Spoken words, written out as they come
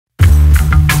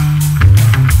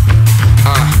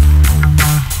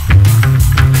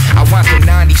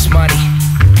that 90s money.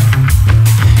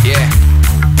 Yeah.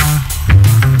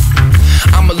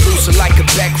 I'm a loser like a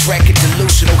Beck record,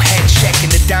 delusional head checking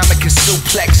the diamond can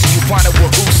suplex. You wanna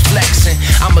with who's flexing?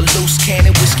 I'm a loose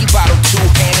cannon, whiskey bottle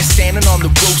two-handed, standing on the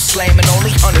roof, slamming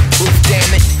only 100 proof.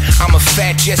 Damn it, I'm a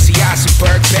fat Jesse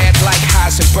Eisenberg, bad like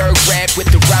Heisenberg, rad with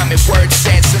the rhyming word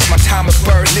said since my time of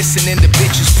birth. Listening to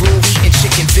bitches brew, eating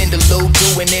chicken vindaloo,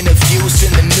 doing interviews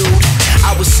in the nude.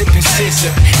 I was sipping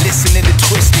scissor, listening to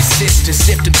Twisted Sister,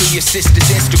 sifting through your sister's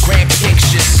Instagram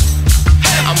pictures.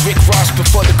 I'm Rick Ross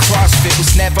before the CrossFit,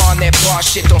 was never on that bar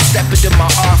shit, don't step into my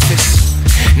office.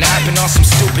 Now I've been on some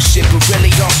stupid shit, but really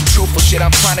on some truthful shit,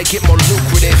 I'm trying to get more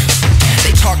lucrative.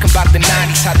 They talking about the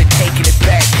 90s, how they taking it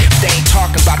back. They ain't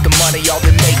talking about the money, all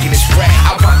they making is rap.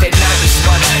 I want that 90s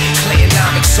money,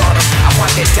 Claytonomics on them. I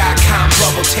want that .com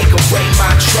bubble, take away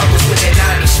my troubles with that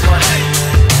 90s money.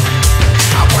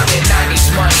 I want that 90s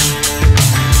money.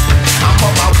 I'm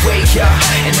on my way, yeah,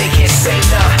 and they can't say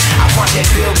nah. I want that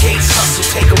Bill Gates hustle,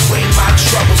 take away my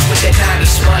troubles with that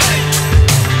 90s money.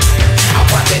 I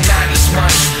want that 90s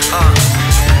money, I'm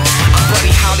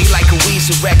Buddy Holly like a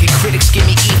Weezer record. Critics give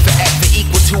me E for effort,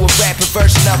 equal to a rapper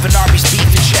version of an Arby's beef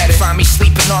and cheddar. Find me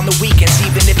sleeping on the weekends,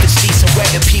 even if it's decent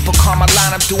weather. People call my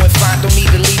line, I'm doing fine, don't need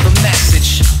to leave a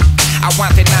message. I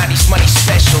want that 90s money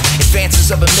special,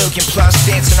 advances of $1 million plus,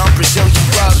 dancing on Brazilian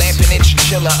rug, lamping in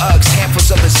chinchilla Uggs,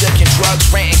 handfuls of bazillion drugs,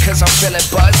 ranting cause I'm feeling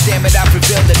buzzed. Damn it, I've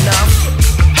revealed enough.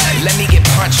 Let me get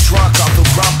punch drunk off the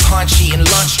rum punch, eating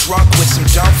lunch drunk with some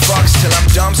dumb fucks till I'm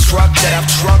dumbstruck that I've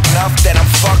drunk enough that I'm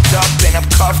fucked up and I'm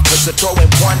cuffed cause I throw in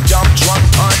one dumb drunk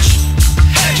punch.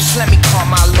 Just let me call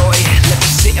my lawyer, let me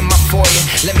sit in my foyer,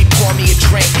 let me pour me a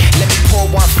drink, let me pour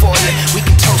one for you. We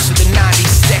can toast to the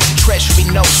 90s, stacks of treasury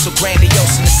notes, so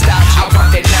grandiose and nostalgia. I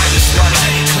want that 90s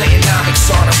money, Claytonomics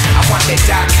on them. I want that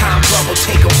 .com bubble,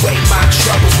 take away my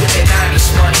troubles with that 90s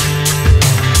money.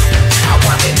 I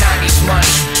want that 90s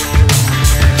money.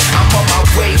 I'm on my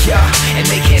way, yeah, and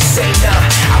they can't say nah.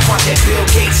 I want that Bill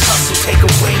Gates hustle, take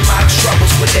away my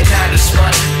troubles with that 90s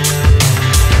money.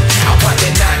 I want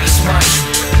that 90s money.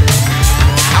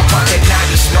 I want that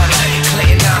 90s money,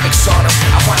 Claytonomics on them.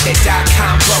 I want that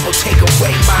 .com bubble, take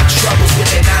away my troubles with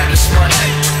that 90s money.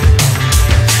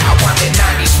 I want that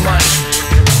 90s money.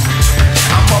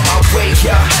 I'm on my way,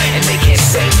 yeah, and they can't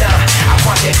say nah. I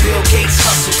want that Bill Gates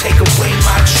hustle, take away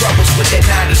my troubles with that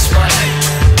 90s money.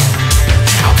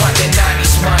 I want that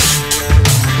 90s money.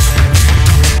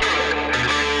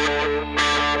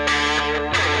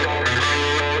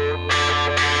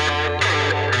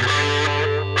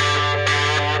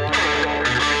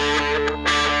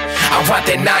 I want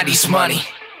that 90s money.